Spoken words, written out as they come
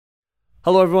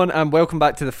Hello everyone and welcome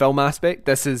back to the Film Aspect.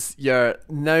 This is your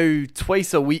now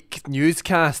twice a week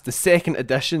newscast, the second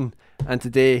edition, and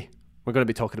today we're going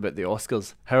to be talking about the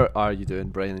Oscars. How are you doing,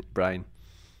 Brian? I'm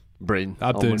doing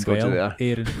well,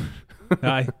 Aaron.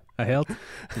 Aye, I heard.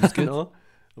 It was good. No,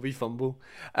 a wee fumble.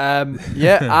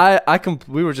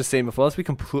 We were just saying before this, we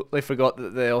completely forgot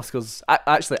that the Oscars,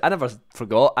 I never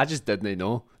forgot, I just didn't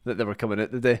know that they were coming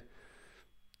out today.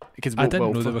 Because I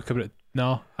didn't know they were coming out.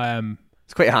 No,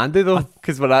 it's quite handy though,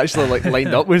 because we're actually like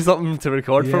lined up with something to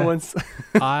record for once.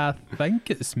 I think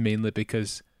it's mainly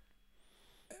because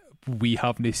we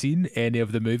haven't seen any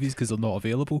of the movies because they're not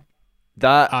available.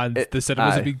 The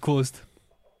cinemas have been closed.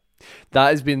 That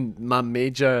has been my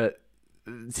major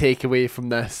takeaway from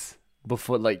this.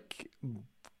 Before, like,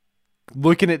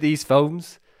 looking at these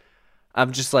films,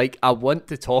 I'm just like, I want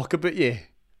to talk about you,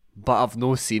 but I've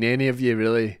not seen any of you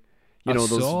really.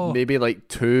 There's maybe like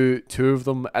two of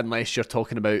them, unless you're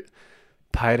talking about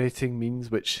pirating means,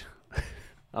 which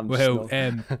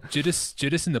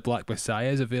Judas and the Black Messiah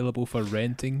is available for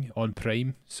renting on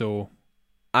Prime. So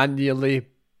I nearly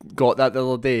got that the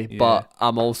other day, but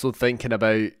I'm also thinking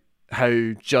about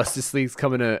how Justice League's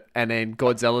coming out, and then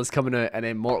Godzilla's coming out, and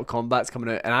then Mortal Kombat's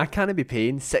coming out, and I can't be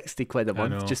paying £60 a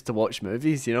month just to watch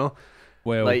movies, you know?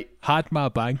 Well, like, had my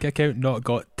bank account not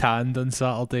got tanned on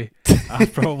Saturday, I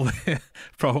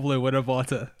probably would have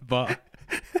bought it. But,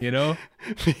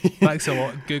 thanks a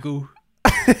lot, Google.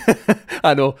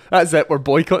 I know, that's it. We're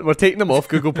boycotting. We're taking them off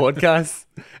Google Podcasts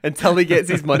until he gets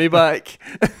his money back.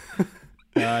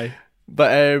 Aye.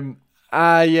 But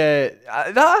I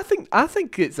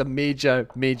think it's a major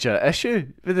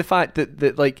issue with the fact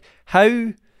that like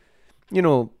how,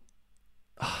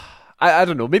 I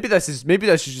don't know. Maybe this is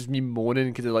just me moaning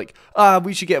because they're like,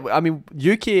 we should get. I mean,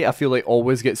 UK, I feel like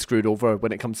always gets screwed over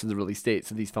when it comes to the release dates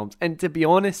of these films. And to be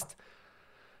honest,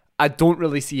 I don't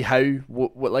really see how.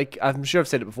 What like I'm sure I've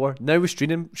said it before. Now with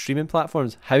streaming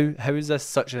platforms, how is this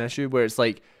such an issue where it's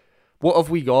like, what have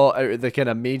we got out of the kind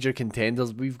of major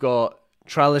contenders? We've got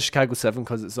Trial of Chicago 7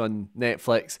 because it's on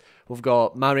Netflix. We've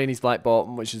got Ma Rainey's Black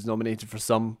Bottom, which is nominated for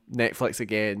some Netflix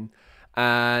again.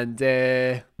 And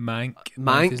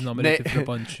Mank is nominated for a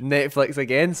bunch. Netflix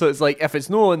again. So it's like, if it's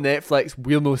not on Netflix,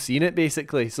 we're not seeing it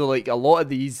basically. So like a lot of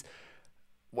these,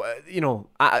 what's it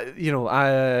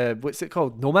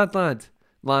called? Nomadland.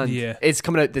 Yeah, it's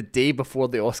coming out the day before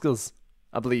the Oscars,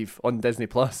 I believe, on Disney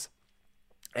Plus.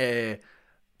 No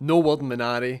word on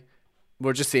Minari.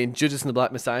 We're just saying Judas and the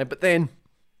Black Messiah. But then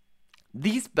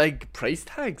these big price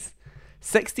tags,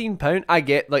 £16. I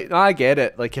get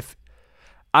it. Like, if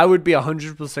I would be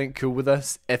 100% cool with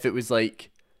this if it was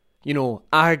like,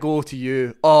 I go to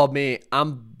you, oh mate,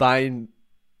 I'm buying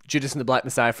Judas and the Black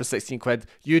Messiah for £16.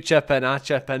 You chip in, I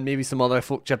chip in, maybe some other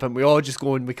folk chip in. We all just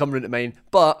go and we come round to mine,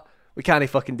 but we can't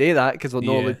fucking do that because we're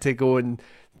not allowed to go and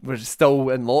we're still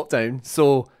in lockdown.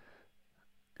 So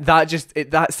that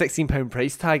 £16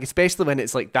 price tag, especially when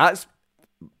it's like, that's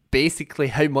basically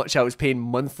how much I was paying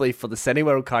monthly for the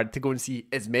Cineworld card to go and see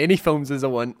as many films as I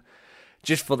want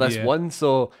just for this one.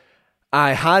 So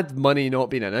I had money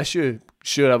not being an issue,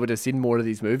 sure I would have seen more of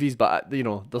these movies, but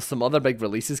there's some other big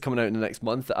releases coming out in the next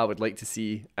month that I would like to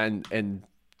see, and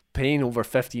paying over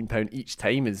 £15 each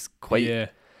time is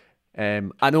quite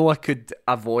I know I could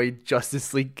avoid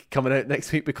Justice League coming out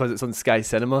next week because it's on Sky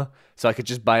Cinema, so I could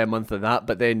just buy a month of that.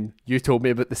 But then you told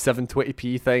me about the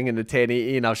 720p thing and the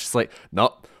 1080, and I was just like,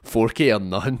 no, 4K or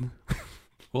none.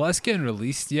 Well, that's getting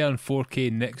released on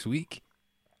 4K next week.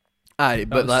 Aye,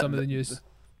 but that's some of the news.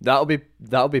 That'll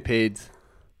be paid.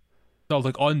 No,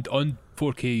 like on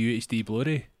 4K UHD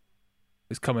Blu-ray,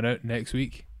 it's coming out next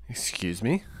week. Excuse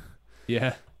me.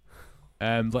 Yeah,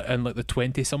 and like the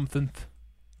 20-something.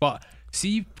 But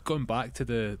see, going back to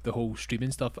the whole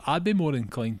streaming stuff, I'd be more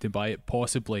inclined to buy it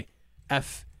possibly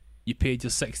if you paid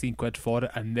your £16 for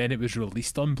it and then it was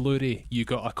released on Blu-ray. You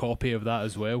got a copy of that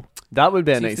as well. That would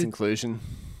be a nice inclusion.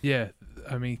 Yeah,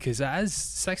 I mean, because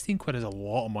 £16 is a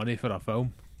lot of money for a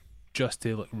film just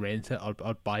to like rent it or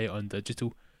buy it on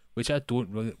digital, which I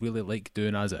don't really like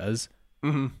doing as it is.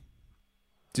 Mm-hmm.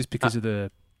 Just because of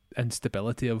the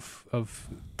instability of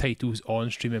titles on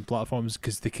streaming platforms,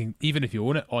 because they can, even if you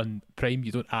own it on Prime,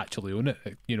 you don't actually own it.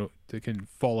 They can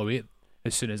fall away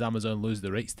as soon as Amazon lose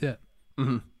the rights to it.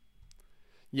 Mm-hmm.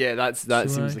 Yeah, that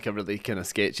seems like a really kind of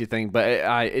sketchy thing, but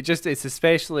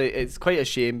it's quite a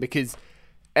shame because,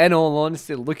 in all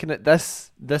honesty, looking at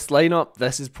this lineup,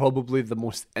 this is probably the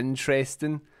most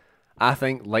interesting, I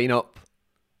think, lineup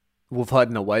we've had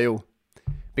in a while,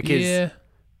 because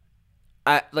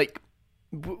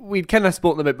we'd kind of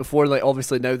spoken about before, like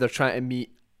obviously now they're trying to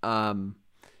meet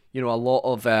you know, a lot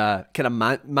of kind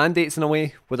of mandates in a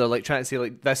way, where they're like trying to say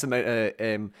like this amount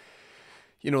of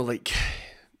you know, like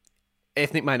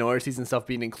ethnic minorities and stuff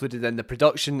being included in the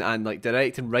production and like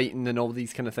directing, writing, and all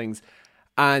these kind of things.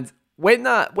 And when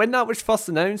that was first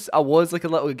announced, I was like a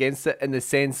little against it, in the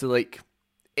sense of like,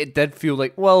 it did feel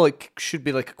like, well, it should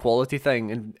be like a quality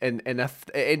thing, and if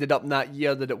it ended up in that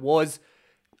year that it was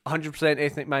 100%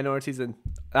 ethnic minorities, and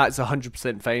that's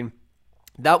 100% fine.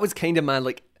 That was kind of my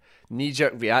like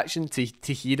knee-jerk reaction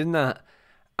to hearing that.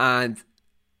 And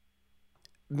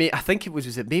I think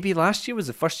was it maybe last year was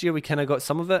the first year we kind of got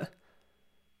some of it.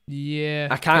 Yeah,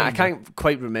 I can't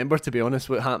quite remember, to be honest,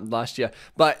 what happened last year.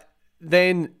 But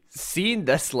then seeing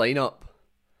this lineup,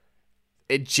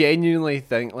 it genuinely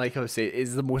think, like I was saying,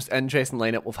 is the most interesting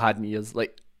lineup we've had in years.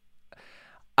 Like,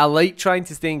 I like trying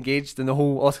to stay engaged in the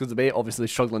whole Oscars debate. Obviously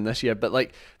struggling this year, but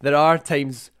like there are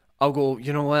times I'll go,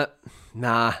 you know what?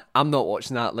 Nah, I'm not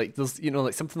watching that. Like there's, you know,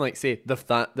 like something like say the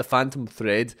Phantom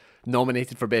Thread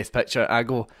nominated for Best Picture. I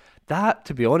go, that,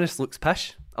 to be honest, looks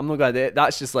pish. I'm not gonna do it.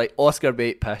 That's just like Oscar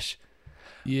bait pish.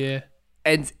 Yeah.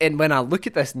 And when I look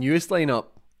at this newest lineup,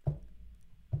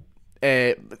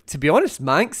 to be honest,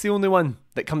 Mank's the only one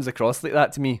that comes across like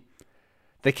that to me.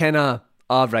 The kind of,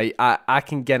 right, I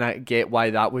can get why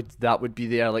that would be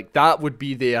there. Like that would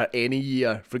be there any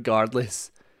year,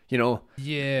 regardless. You know.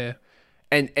 Yeah.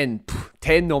 And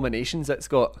 10 nominations it's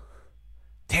got.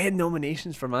 10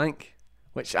 nominations for Mank,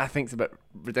 which I think is a bit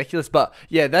ridiculous. But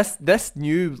yeah, this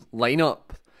new lineup,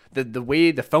 the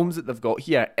way the films that they've got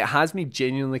here, it has me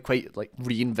genuinely quite like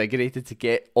reinvigorated to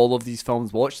get all of these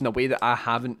films watched in a way that I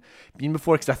haven't been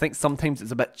before, because I think sometimes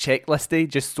it's a bit checklisty,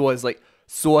 just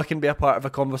so I can be a part of a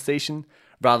conversation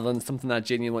rather than something I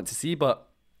genuinely want to see. But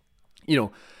you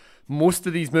know, most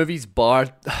of these movies, bar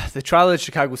the Trial of the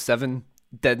Chicago 7,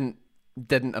 didn't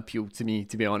appeal to me,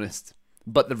 to be honest.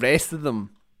 But the rest of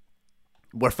them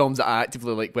were films that I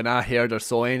actively, like, when I heard or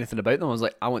saw anything about them, I was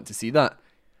like, I want to see that.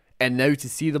 And now to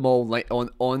see them all like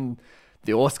on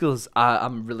the Oscars,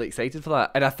 I'm really excited for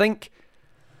that. And I think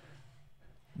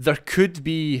there could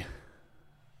be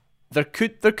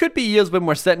years when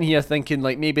we're sitting here thinking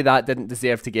like maybe that didn't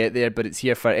deserve to get there, but it's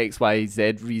here for X, Y,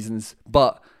 Z reasons.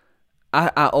 But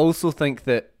I also think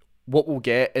that what we'll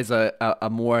get is a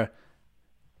more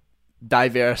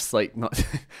diverse, like, not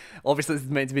obviously it's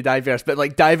meant to be diverse, but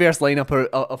like diverse lineup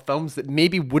of films that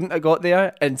maybe wouldn't have got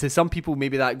there. And to some people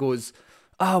maybe that goes,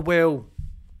 well,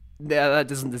 yeah, that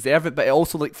doesn't deserve it. But it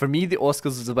also, like, for me, the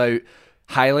Oscars is about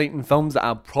highlighting films that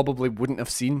I probably wouldn't have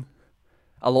seen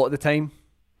a lot of the time.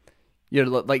 You're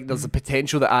like, there's a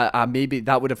potential that I maybe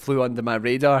that would have flew under my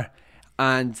radar.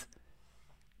 And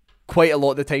quite a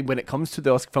lot of the time when it comes to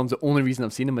the Oscar films, the only reason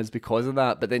I've seen them is because of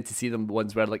that. But then to see them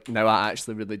ones where like now I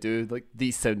actually really do, like,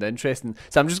 these sound interesting.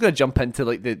 So I'm just going to jump into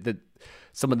like the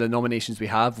some of the nominations we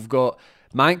have. We've got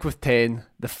Mank with 10,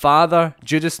 The Father,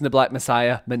 Judas and the Black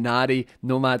Messiah, Minari,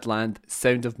 Nomadland,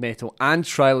 Sound of Metal, and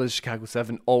Trial of the Chicago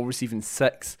 7 all receiving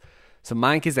 6. So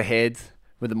Mank is ahead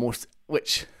with the most,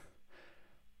 which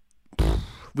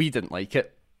we didn't like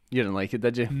it. You didn't like it,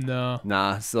 did you? No.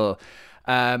 Nah, so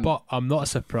but I'm not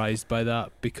surprised by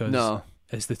that, because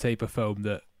it's the type of film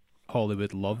that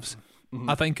Hollywood loves. Mm-hmm.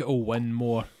 I think it'll win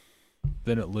more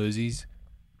than it loses,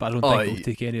 but I don't think it'll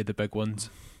take any of the big ones.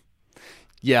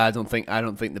 Yeah, I don't think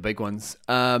the big ones.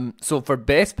 So for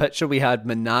Best Picture, we had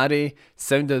Minari,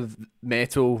 Sound of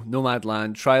Metal,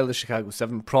 Nomadland, Trial of the Chicago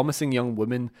 7, Promising Young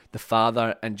Woman, The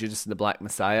Father, and Judas and the Black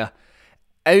Messiah.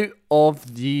 Out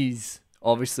of these,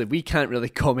 obviously, we can't really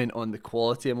comment on the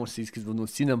quality of most of these because we've not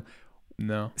seen them.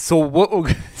 No. So what we'll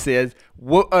say is,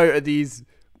 what out of these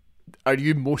are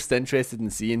you most interested in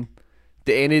seeing?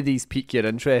 Do any of these pique your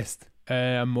interest?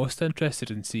 I'm most interested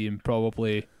in seeing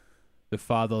probably The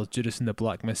Father, Judas and the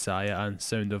Black Messiah, and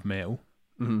Sound of Metal.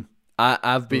 Mm-hmm.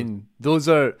 I've been... Those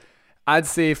are... I'd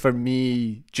say for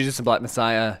me, Judas and Black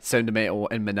Messiah, Sound of Metal,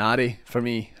 and Minari for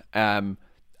me.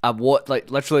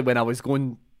 Like, literally when I was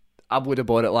going... I would have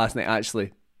bought it last night,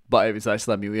 actually. But it was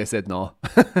actually Amelia said no.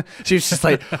 She was just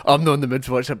like, I'm not in the mood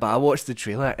to watch it. But I watched the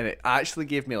trailer and it actually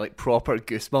gave me like proper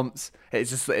goosebumps. It's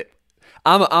just like...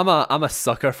 I'm a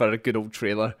sucker for a good old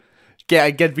trailer. Get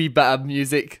a good wee bit of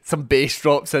music, some bass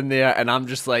drops in there, and I'm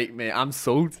just like, mate, I'm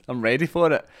sold. I'm ready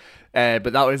for it.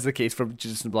 But that was the case for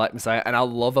Judas and the Black Messiah, and I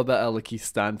love a bit of Lakeith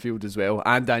Stanfield as well,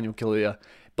 and Daniel Kaluuya.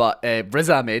 But Riz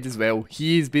Ahmed as well.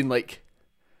 He's been like,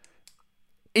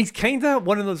 he's kind of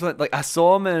one of those, like, I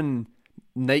saw him in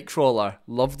Nightcrawler,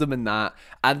 loved him in that.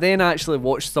 I then actually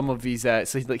watched some of his.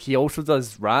 So he also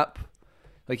does rap.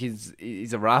 Like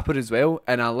he's a rapper as well,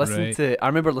 and I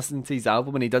remember listening to his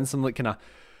album, and he done some like kind of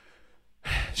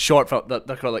short film that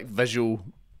they're called like visual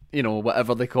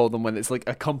whatever they call them when it's like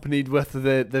accompanied with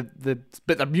the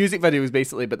but they're music videos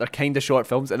basically, but they're kind of short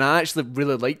films. And I actually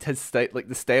really liked his style, like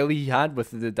the style he had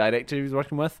with the director he was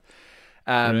working with.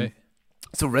 Right.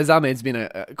 So Riz Ahmed's been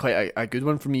quite a good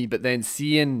one for me. But then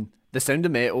seeing The Sound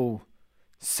of Metal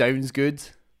sounds good.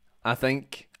 I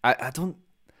think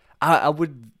I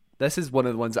would. This is one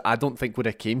of the ones that I don't think would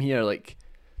have came here. Like,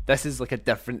 this is like a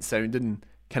different sounding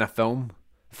kind of film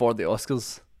for the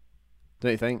Oscars.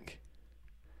 Don't you think?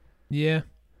 Yeah.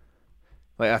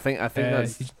 Like, I think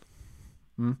that's.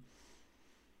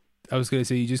 I was going to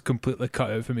say, you just completely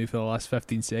cut out for me for the last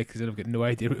 15 seconds and I've got no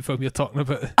idea what film you're talking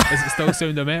about. Is it still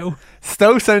Sound of Metal?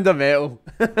 Still Sound of Metal.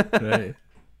 Right.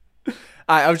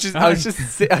 I was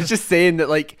just saying that,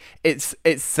 like, it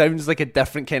sounds like a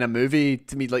different kind of movie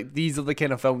to me. Like, these are the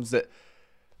kind of films that,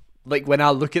 like, when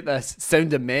I look at this,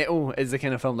 Sound of Metal is the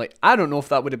kind of film, like, I don't know if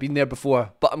that would have been there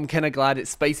before, but I'm kind of glad it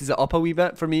spices it up a wee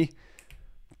bit for me.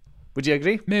 Would you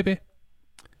agree? Maybe.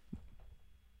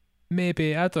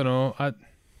 I don't know.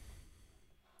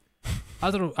 I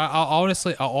don't know. I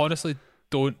honestly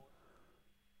don't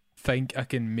think I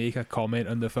can make a comment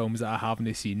on the films that I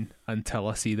haven't seen until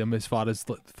I see them, as far as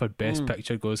for Best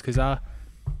Picture goes, because I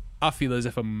feel as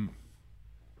if I'm,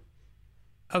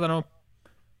 I don't know,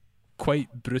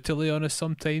 quite brutally honest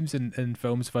sometimes in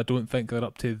films if I don't think they're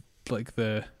up to like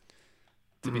to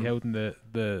be held in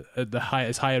the high,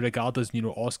 as high a regard as,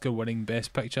 Oscar winning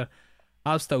Best Picture.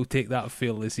 I'll still take that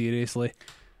fairly seriously.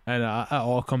 And it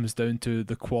all comes down to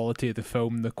the quality of the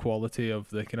film, the quality of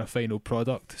the kind of final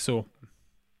product. So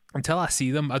until I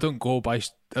see them, I don't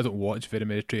watch very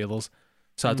many trailers,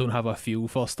 so I don't have a feel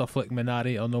for stuff like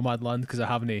Minari or Nomadland because I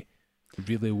haven't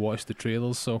really watched the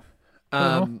trailers. So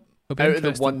out of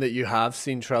the one that you have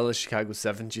seen, Trial Chicago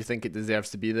 7, do you think it deserves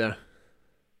to be there?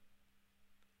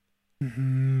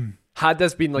 Had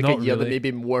this been like Not a year really. that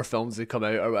maybe more films had come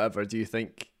out or whatever, do you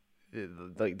think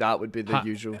like that would be the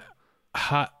usual?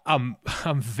 I'm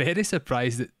very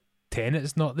surprised that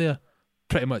Tenet's not there,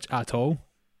 pretty much at all.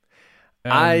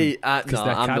 I'm the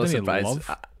Academy not surprised.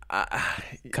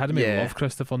 Academy love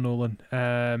Christopher Nolan.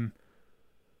 I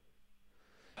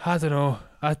don't know.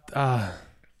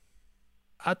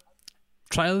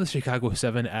 Trial of the Chicago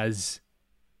 7 is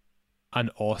an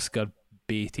Oscar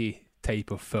baity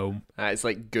type of film. It's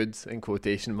like good in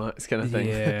quotation marks kind of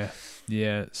thing.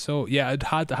 Yeah. So yeah,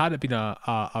 had it been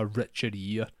a richer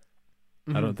year,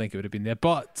 I don't think it would have been there.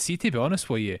 But see, to be honest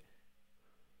with you,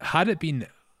 had it been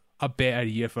a better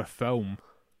year for film,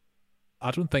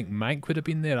 I don't think Mank would have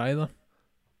been there either.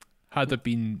 Had there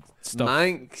been stuff,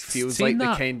 Mank feels like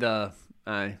the kind of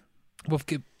we've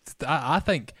got, I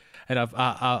think, and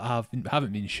I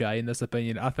haven't been shy in this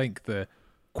opinion. I think the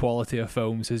quality of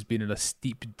films has been in a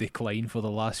steep decline for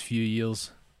the last few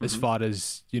years, as far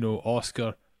as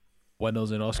Oscar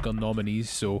winners and Oscar nominees.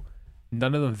 So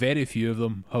none of them, very few of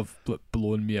them, have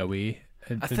blown me away.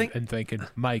 And thinking,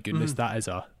 my goodness, that is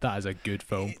a good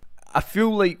film. I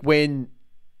feel like when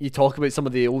you talk about some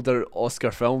of the older Oscar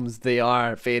films, they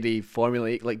are very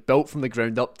formulaic, like built from the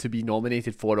ground up to be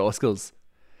nominated for Oscars.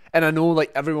 And I know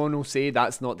like everyone will say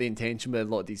that's not the intention with a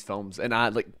lot of these films. And I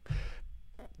like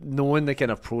knowing the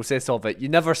kind of process of it, you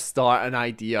never start an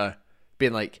idea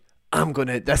being like,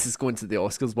 this is going to the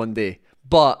Oscars one day.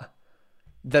 But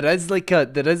there is like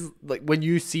when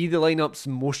you see the lineups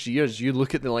most years, you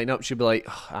look at the lineups, you'll be like,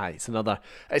 it's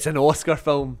an Oscar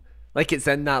film. Like it's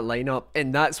in that lineup,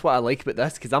 and that's what I like about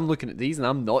this, because I'm looking at these and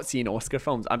I'm not seeing Oscar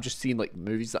films. I'm just seeing like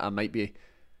movies that I might be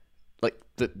like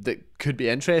that could be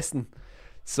interesting.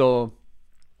 So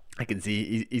I can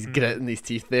see he's gritting his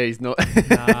teeth there. He's not.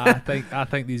 Nah, I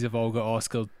think these have all got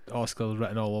Oscar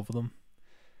written all over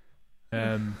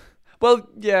them. Well,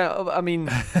 yeah. I mean,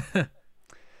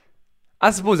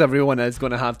 I suppose everyone is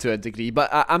going to have to a degree, but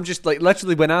I'm just like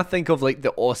literally when I think of like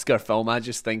the Oscar film, I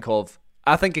think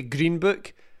of Green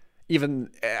Book. And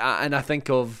I think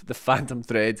of the Phantom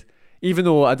Thread, even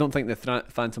though I don't think the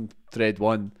Phantom Thread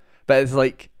won. But it's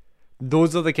like,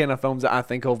 those are the kind of films that I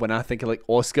think of when I think of like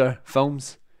Oscar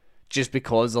films, just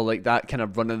because of like that kind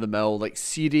of run of the mill, like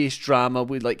serious drama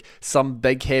with like some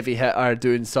big heavy hitter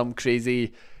doing some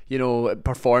crazy,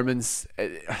 performance,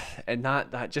 and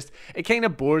that just, it kind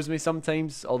of bores me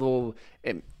sometimes. Although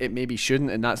it maybe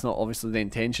shouldn't, and that's not obviously the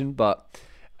intention, but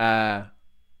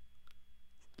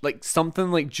like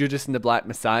something like Judas and the Black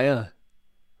Messiah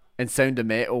and Sound of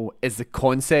Metal is the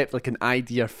concept, like an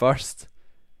idea first,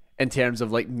 in terms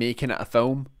of like making it a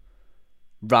film,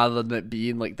 rather than it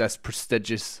being like this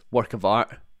prestigious work of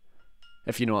art,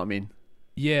 if you know what I mean.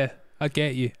 Yeah, I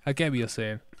get you. I get what you're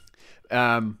saying.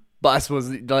 But I suppose,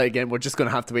 like, again, we're just going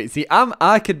to have to wait and see.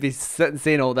 I could be sitting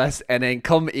saying all this, and then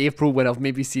come April, when I've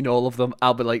maybe seen all of them,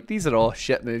 I'll be like, these are all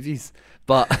shit movies.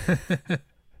 But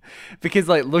because,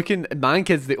 like, looking,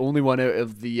 Mank is the only one out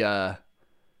of the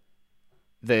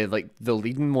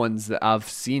leading ones that I've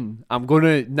seen. I'm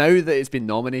gonna, now that it's been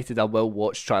nominated, I will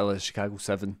watch Trial of Chicago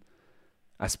 7.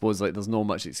 I suppose, like, there's no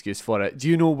much excuse for it. Do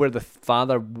you know where the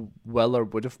father will or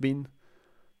would have been?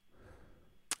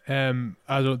 I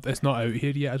don't. It's not out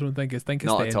here yet. I don't think. I think it's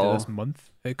Not the at end all. of this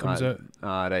month. It comes out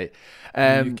Right.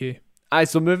 in the UK. Aye,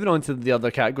 so moving on to the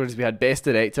other categories, we had Best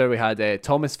Director. We had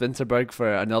Thomas Vinterberg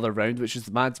for Another Round, which is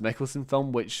the Mads Mikkelsen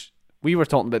film, which we were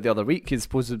talking about the other week. He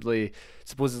supposedly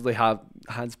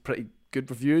has pretty good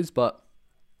reviews, but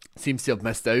seems to have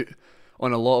missed out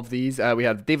on a lot of these. We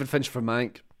had David Fincher for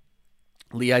Mank,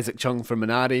 Lee Isaac Chung for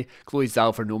Minari, Chloe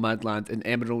Zhao for Nomadland, and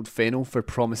Emerald Fennell for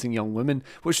Promising Young Woman,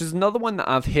 which is another one that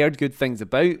I've heard good things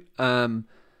about. But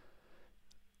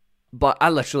I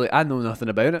know nothing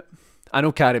about it. I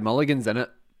know Carey Mulligan's in it.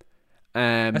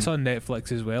 It's on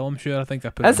Netflix as well, I'm sure. I think I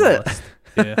put Is it on the it? list.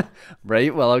 Yeah.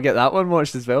 Right, well, I'll get that one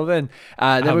watched as well then.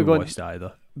 I Then haven't we're going watched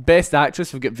either. Best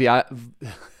Actress. We've got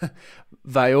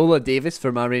Viola Davis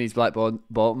for Ma Rainey's Black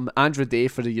Bottom, Andra Day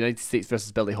for The United States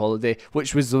versus Billie Holiday,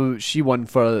 which was she won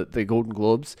for the Golden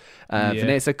Globes.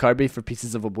 Vanessa Kirby for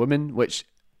Pieces of a Woman, which,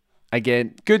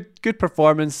 again, good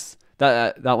performance.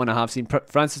 That one I have seen.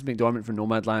 Frances McDormand for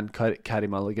Nomadland, Carey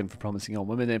Mulligan for Promising Young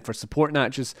Woman. And for supporting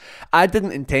actress, I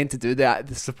didn't intend to do the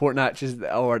supporting actress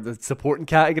or the supporting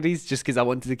categories, just because I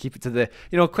wanted to keep it to the,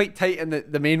 quite tight in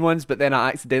the main ones. But then I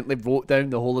accidentally wrote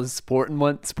down the whole of the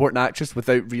supporting actress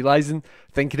without realizing,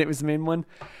 thinking it was the main one.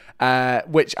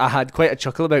 Which I had quite a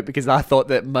chuckle about, because I thought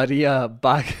that Maria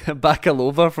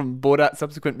Bakalova from Borat's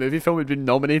subsequent movie film had been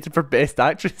nominated for Best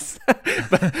Actress.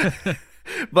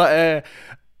 but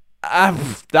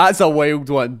that's a wild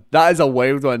one. That is a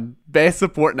wild one. Best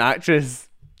Supporting Actress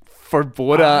for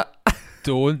Borat. I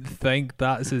don't think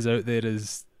that's as out there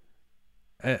as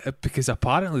because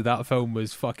apparently that film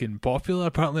was fucking popular.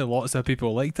 Apparently lots of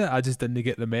people liked it. I just didn't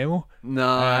get the memo.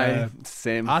 No,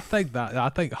 same. I think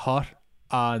her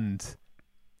and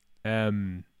I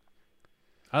don't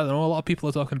know, a lot of people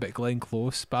are talking about Glenn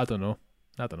Close, but I don't know.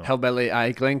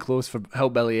 Glenn Close for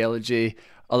Hillbilly Elegy,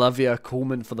 Olivia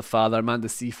Colman for The Father, Amanda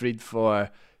Seyfried for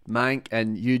Mank,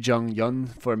 and Yoo Jung-yun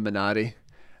for Minari.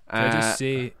 Can I just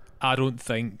say, I don't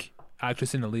think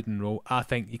actress in a leading role, I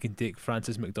think you can take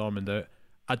Frances McDormand out.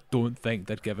 I don't think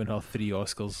they're giving her 3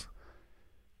 Oscars.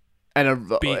 And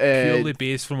purely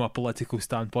based from a political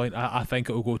standpoint, I think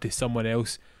it will go to someone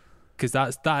else, because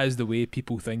that is the way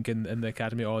people think in the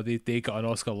Academy. Oh, they got an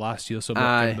Oscar last year, so I'm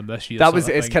not giving them this year.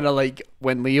 It's kind of like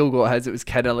when Leo got his, it was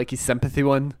kind of like his sympathy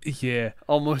one. Yeah,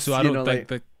 almost. So I don't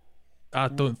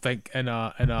think in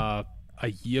a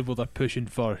year where they're pushing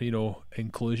for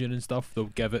inclusion and stuff, they'll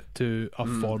give it to a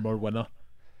former winner.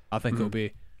 I think it'll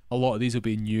be a lot of these will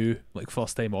be new, like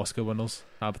first time Oscar winners.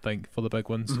 I would think for the big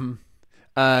ones.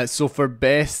 So for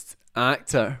Best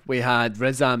Actor, we had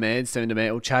Riz Ahmed, Sound of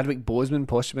Metal, Chadwick Boseman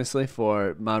posthumously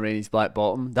for Ma Rainey's Black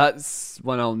Bottom. That's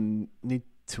one I'll need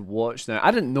to watch now.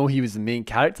 I didn't know he was the main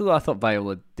character though. I thought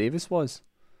Viola Davis was.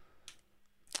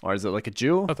 Or is it like a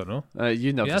duo? I don't know.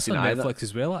 You've never seen on either. Netflix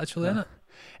as well, actually, isn't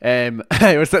it?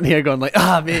 We're sitting here going like,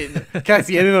 mate, can't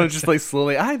see any of them, just like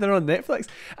slowly. They're on Netflix.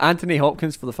 Anthony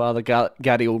Hopkins for The Father,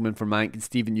 Gary Oldman for Mank, and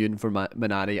Stephen Yeun for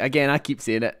Minari. Again, I keep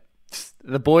saying it.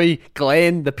 The boy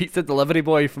Glenn, the pizza delivery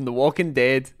boy from The Walking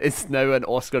Dead, is now an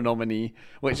Oscar nominee,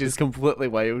 which is completely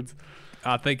wild.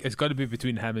 I think it's got to be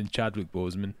between him and Chadwick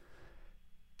Boseman.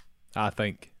 I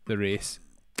think the race.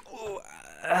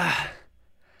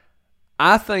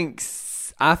 I think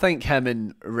him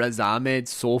and Riz Ahmed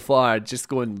so far, just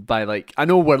going by like, I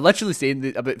know we're literally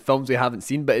saying about films we haven't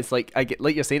seen, but it's like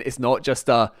like you're saying, it's not just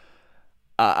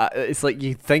it's like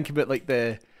you think about like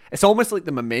it's almost like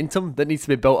the momentum that needs to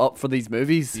be built up for these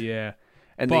movies. Yeah.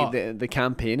 And the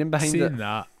campaigning behind saying it.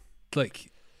 That, like,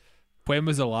 when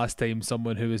was the last time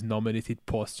someone who was nominated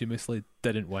posthumously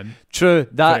didn't win? True.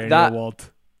 That award?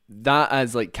 That,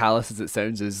 as like callous as it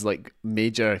sounds, is like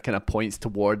major kind of points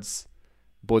towards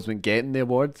Boseman getting the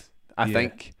award, I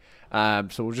think. So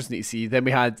we'll just need to see. Then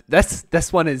we had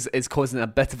this one is causing a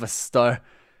bit of a stir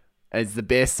as the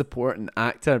Best Supporting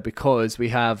Actor, because we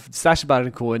have Sacha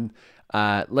Baron Cohen,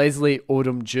 Leslie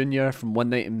Odom Jr. from One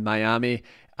Night in Miami,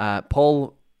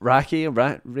 Paul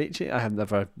Raci, I have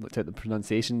never looked at the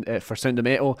pronunciation, for Sound of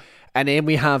Metal, and then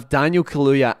we have Daniel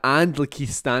Kaluuya and Lakeith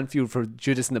Stanfield for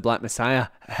Judas and the Black Messiah.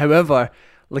 However,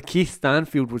 Lakeith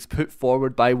Stanfield was put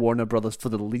forward by Warner Brothers for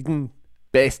the leading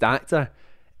Best Actor,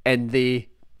 and they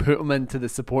put him into the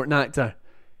supporting actor.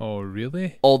 Oh,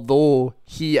 really? Although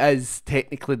he is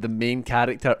technically the main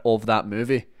character of that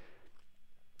movie.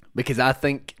 Because I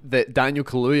think that Daniel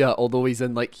Kaluuya, although he's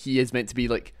in like, he is meant to be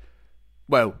like,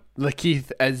 well,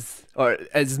 Lakeith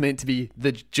is meant to be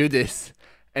the Judas,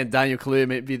 and Daniel Kaluuya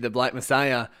might be the Black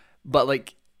Messiah, but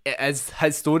like it is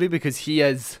his story because he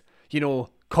is,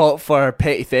 caught for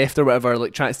petty theft or whatever,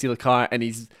 like trying to steal a car, and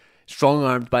he's strong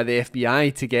armed by the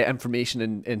FBI to get information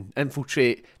and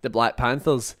infiltrate the Black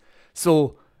Panthers.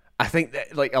 So I think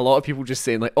that like a lot of people just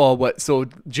saying like, oh, what? So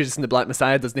Judas and the Black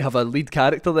Messiah doesn't have a lead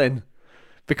character then?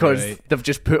 Because they've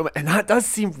just put him, and that does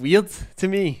seem weird to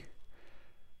me.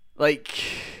 Like,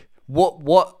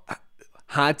 what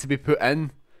had to be put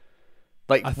in?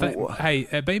 Like, I think, hey,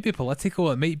 it might be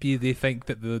political. It might be they think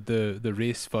that the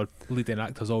race for leading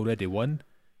actors already won,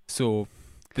 so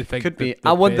they think could be. The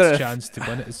I wonder best if, chance to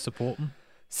win it is supporting.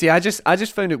 See, I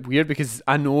just found it weird because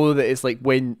I know that it's like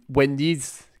when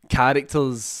these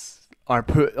characters are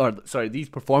these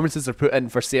performances are put in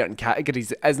for certain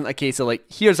categories, it isn't a case of like,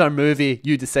 here's our movie,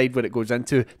 you decide what it goes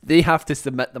into. They have to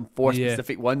submit them for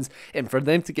specific ones, and for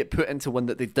them to get put into one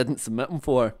that they didn't submit them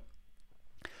for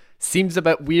seems a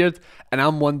bit weird. And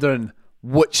I'm wondering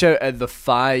which out of the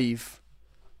 5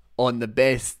 on the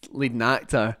best leading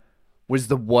actor was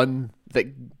the one that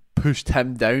pushed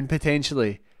him down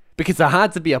potentially. Because there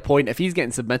had to be a point, if he's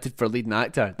getting submitted for leading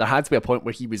actor, there had to be a point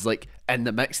where he was like in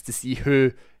the mix to see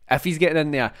who, if he's getting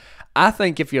in there. I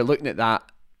think if you're looking at that,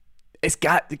 it's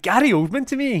Gary Oldman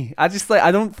to me. I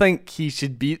don't think he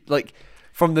should be, like,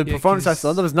 from the performance I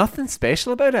saw, there was nothing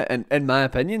special about it, in my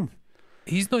opinion.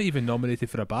 He's not even nominated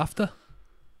for a BAFTA.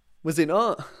 Was he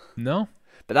not? No.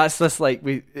 But that's just like,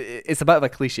 it's a bit of a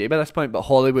cliche by this point, but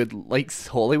Hollywood likes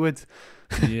Hollywood.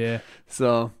 Yeah.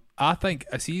 So I think,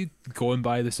 I see going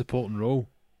by the supporting role,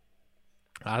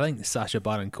 I think Sacha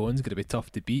Baron Cohen's going to be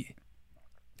tough to beat.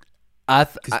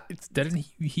 Didn't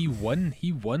he won?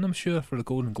 He won, I'm sure, for the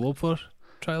Golden Globe for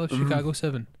Trial of Chicago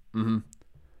 7. Mm-hmm.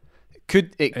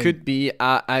 Could be.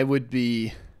 I would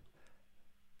be.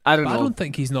 I don't know. I don't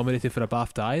think he's nominated for a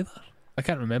BAFTA either. I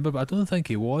can't remember, but I don't think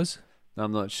he was.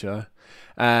 I'm not sure.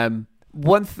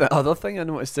 Other thing I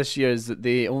noticed this year is that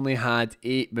they only had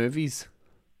 8 movies.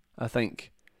 I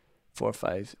think 4,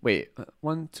 5. Wait,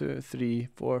 1, 2, 3,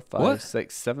 4, 5,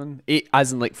 6, 7, 8.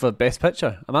 As in, like, for Best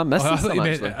Picture. Am I missing something? I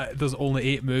thought you meant there's only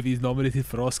 8 movies nominated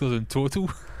for Oscars in total.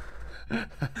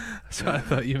 That's what I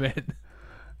thought you meant.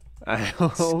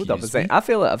 Hold up a second. I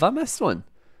feel like, have I missed one?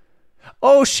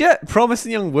 Oh shit!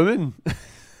 Promising Young Woman.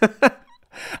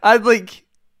 I'd like,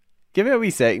 give me a wee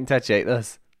second to check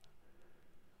this.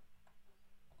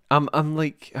 I'm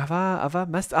like, have I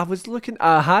missed? I was looking.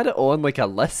 I had it on like a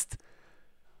list.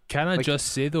 Can I just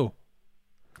say though,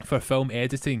 for film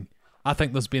editing, I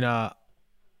think there's been a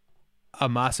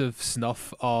massive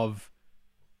snuff of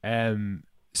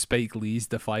Spike Lee's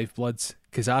The Five Bloods,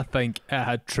 because I think it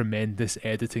had tremendous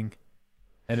editing,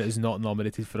 and it is not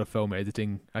nominated for a Film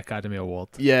Editing Academy Award.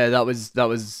 Yeah, that was. That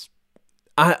was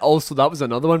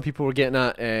another one people were getting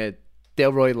at.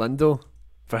 Delroy Lindo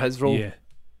for his role. Yeah,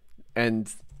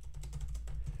 and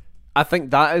I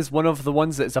think that is one of the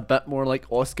ones that's a bit more like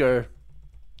Oscar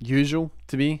usual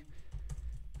to me.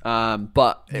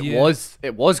 But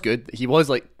it was good. He was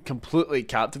like completely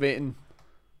captivating.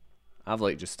 I've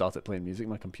like just started playing music on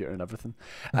my computer and everything.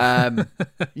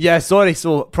 Yeah, sorry.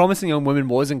 So Promising Young Woman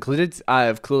was included. I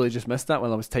have clearly just missed that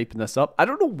when I was typing this up. I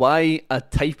don't know why I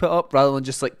type it up rather than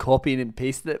just like copying and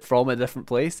pasting it from a different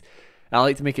place. I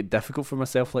like to make it difficult for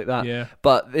myself like that. Yeah.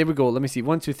 But there we go. Let me see.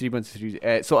 1, 2, 3, 1, 2,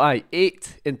 3. So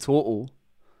 8 in total.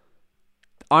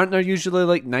 Aren't there usually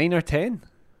like 9 or 10?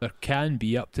 There can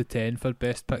be up to 10 for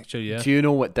Best Picture, yeah. Do you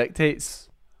know what dictates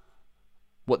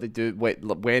what they do?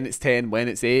 When it's 10, when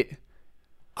it's 8?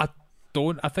 I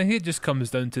don't. I think it just comes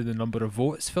down to the number of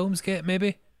votes films get,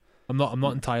 maybe. I'm not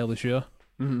entirely sure.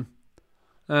 Mm-hmm.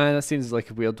 That seems like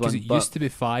a weird one. Because it used to be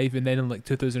 5, and then in like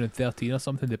 2013 or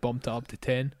something, they bumped it up to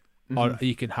 10. Or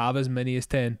you can have as many as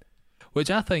 10.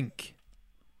 Which I think,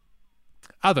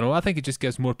 I don't know, I think it just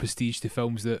gives more prestige to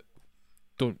films that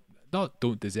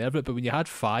don't deserve it. But when you had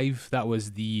 5, that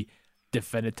was the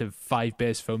definitive 5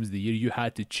 best films of the year. You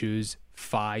had to choose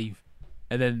 5.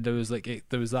 And then there was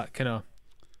that kind of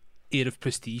air of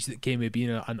prestige that came with being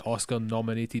an Oscar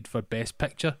nominated for Best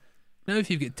Picture. Now if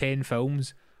you've got 10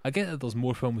 films, I get that there's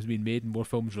more films being made and more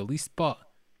films released, but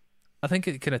I think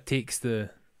it kind of takes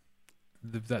that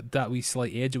wee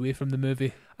slight edge away from the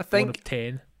movie. I think 1 of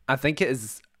 10. I think it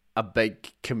is a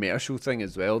big commercial thing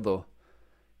as well, though,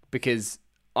 because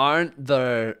isn't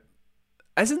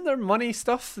there money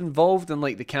stuff involved in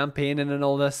like the campaigning and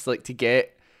all this, like to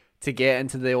get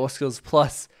into the Oscars?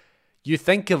 Plus, you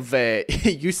think of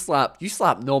you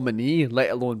slap nominee, let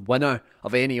alone winner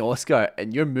of any Oscar,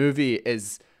 and your movie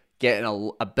is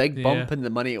getting a big bump in the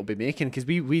money it'll be making. Because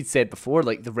we'd said before,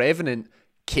 like The Revenant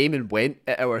came and went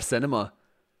at our cinema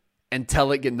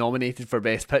until it got nominated for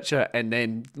Best Picture, and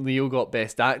then Leo got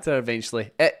Best Actor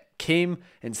eventually. It came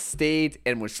and stayed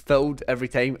and was filled every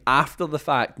time after the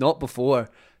fact, not before.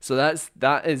 So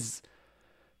that is,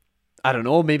 I don't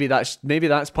know, maybe that's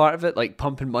part of it, like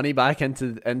pumping money back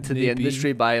into the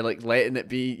industry by like letting it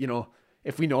be, you know,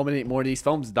 if we nominate more of these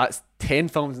films, that's 10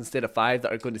 films instead of 5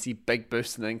 that are going to see big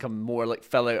boosts in income, more like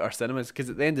fill out our cinemas. Because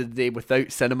at the end of the day,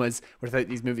 without cinemas, without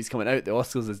these movies coming out, the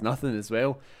Oscars is nothing as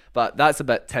well. But that's a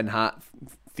bit tin hat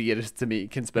theorist to me,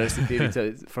 conspiracy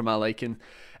theory for my liking.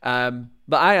 But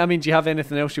I mean, do you have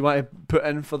anything else you want to put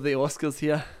in for the Oscars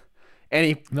here?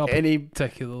 Not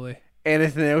particularly.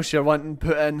 Anything else you're wanting to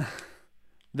put in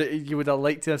that you would have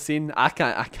liked to have seen? I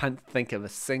can't think of a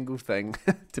single thing,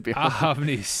 to be honest. I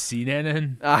haven't seen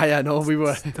anything. I know we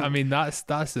were. I mean, that's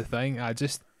the thing. I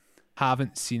just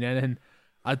haven't seen anything.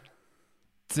 I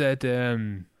did.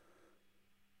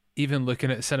 Even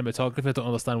looking at cinematography, I don't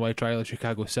understand why Trial of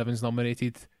Chicago 7's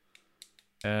nominated.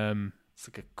 It's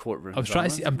like a courtroom. I'm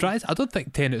trying. I don't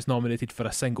think Tenet's nominated for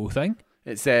a single thing.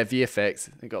 It's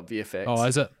VFX. They got VFX. Oh,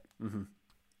 is it? Mm-hmm.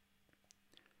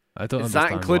 I don't. Does understand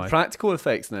that include why. practical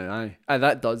effects now? Aye,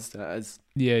 that does. That is.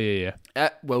 Yeah.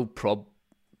 It will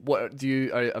What do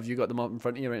you? Have you got them up in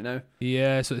front of you right now?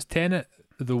 Yeah. So it's Tenet,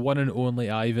 the one and only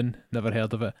Ivan. Never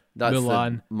heard of it. That's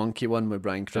Mulan, the monkey one with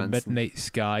Bryan The Cranston. Midnight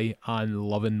Sky, and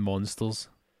Loving Monsters.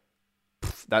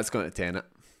 That's going to Tenet.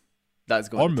 That's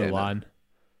going to Mulan. Tenet.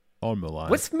 Or Mulan.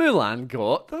 What's Mulan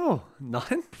got though?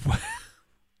 Nothing.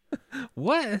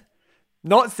 What?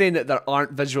 Not saying that there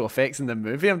aren't visual effects in the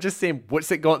movie. I'm just saying,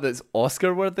 what's it got that's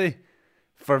Oscar worthy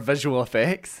for visual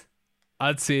effects?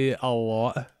 I'd say a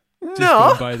lot. Just No.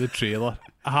 going by the trailer.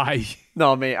 Aye.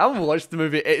 No, mate. I've watched the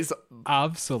movie. It's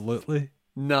Absolutely.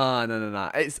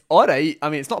 no. It's all right. I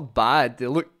mean, it's not bad. They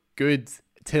look good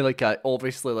to like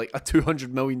obviously like a $200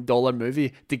 million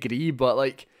movie degree, but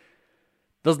like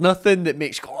there's nothing that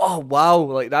makes you go, oh wow,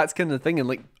 like that's kind of thing. And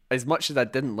like as much as I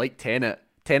didn't like Tenet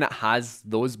has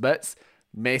those bits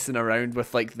messing around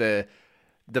with like the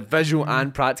visual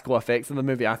and practical effects in the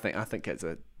movie. I think it's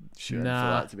a sure for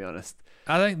that, to be honest.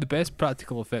 I think the best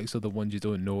practical effects are the ones you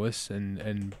don't notice,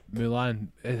 and Mulan,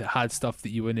 it had stuff that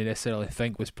you wouldn't necessarily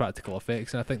think was practical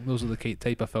effects, and I think those are the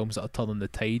type of films that are turning the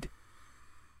tide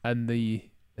in the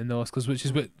Oscars, which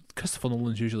is what Christopher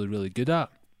Nolan's usually really good at.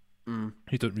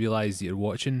 You don't realise that you're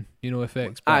watching,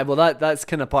 effects. Aye, well that's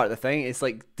kind of part of the thing. It's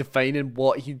like defining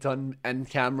what he'd done in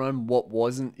camera and what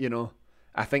wasn't.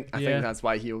 I think that's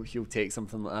why he'll take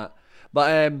something like that.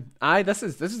 But this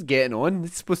is getting on.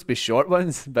 It's supposed to be short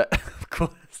ones, but of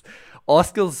course,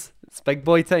 Oscars, it's big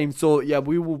boy time. So yeah,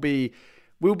 we'll be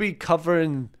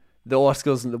covering the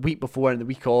Oscars in the week before and the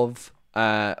week of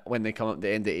when they come up at the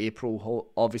end of April.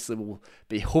 Obviously, we'll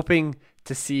be hoping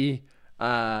to see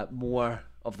more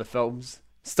of the films.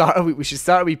 We should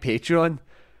start a wee Patreon.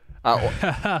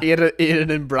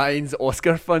 Aaron and Brian's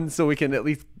Oscar fund, so we can at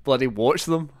least bloody watch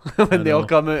them when they all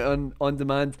come out on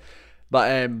demand.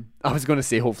 But I was going to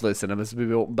say hopefully the cinemas will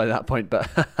be open by that point, but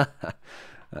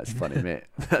that's funny, mate.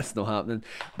 That's not happening.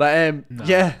 But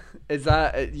yeah, is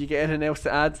that you get anything else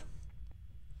to add?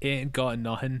 Ain't got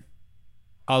nothing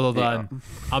other than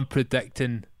I'm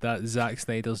predicting that Zack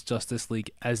Snyder's Justice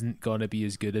League isn't gonna be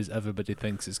as good as everybody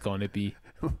thinks it's gonna be.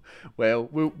 Well,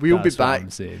 we'll be back.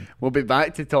 We'll be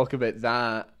back to talk about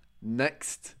that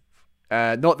next.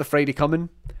 Not the Friday coming,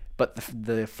 but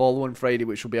the following Friday,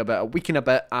 which will be about a week and a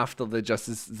bit after the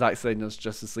Zack Snyder's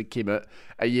Justice League came out.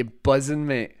 Are you buzzing,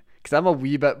 mate? Because I'm a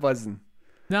wee bit buzzing.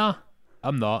 Nah,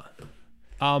 I'm not.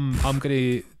 I'm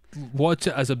gonna watch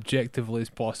it as objectively as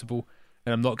possible,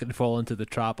 and I'm not going to fall into the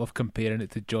trap of comparing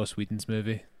it to Joss Whedon's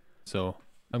movie. So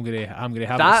I'm gonna have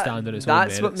it stand on its own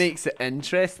merits. That's what makes it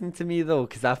interesting to me, though,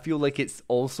 because I feel like it's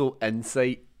also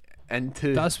insight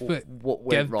into what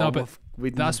went wrong with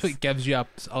Whedon's. That's what gives you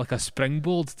a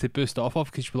springboard to boost off of,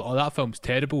 because you're like, oh, that film's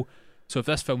terrible, so if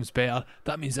this film's better,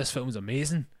 that means this film's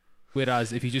amazing.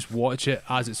 Whereas if you just watch it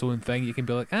as its own thing, you can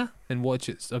be like, and watch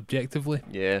it objectively.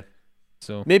 Yeah.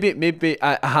 So maybe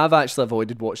I have actually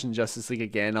avoided watching Justice League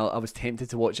again. I was tempted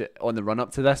to watch it on the run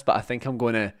up to this, but I think I'm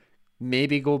going to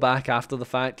maybe go back after the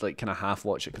fact, like kind of half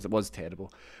watch it, because it was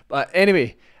terrible. But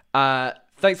anyway,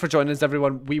 thanks for joining us,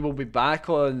 everyone. We will be back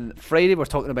on Friday. We're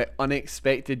talking about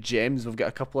unexpected gems. We've got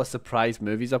a couple of surprise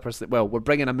movies up our sleeve. Well, we're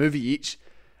bringing a movie each.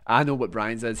 I know what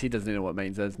Brian's is. He doesn't know what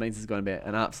mine's is. Mine's is going to be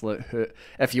an absolute hoot.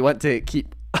 If you want to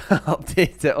keep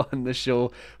update it on the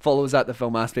show. Follow us at The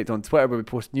Film Aspect on Twitter, where we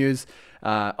post news,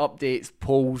 updates,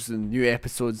 polls, and new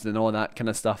episodes and all that kind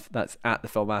of stuff. That's at The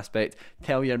Film Aspect.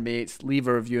 Tell your mates, leave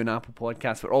a review on Apple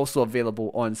Podcasts. We're also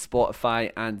available on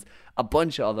Spotify and a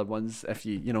bunch of other ones. If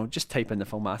you just type in The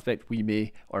Film Aspect, we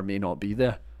may or may not be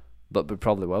there, but we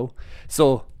probably will.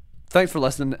 So thanks for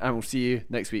listening, and we'll see you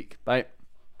next week. Bye.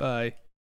 Bye.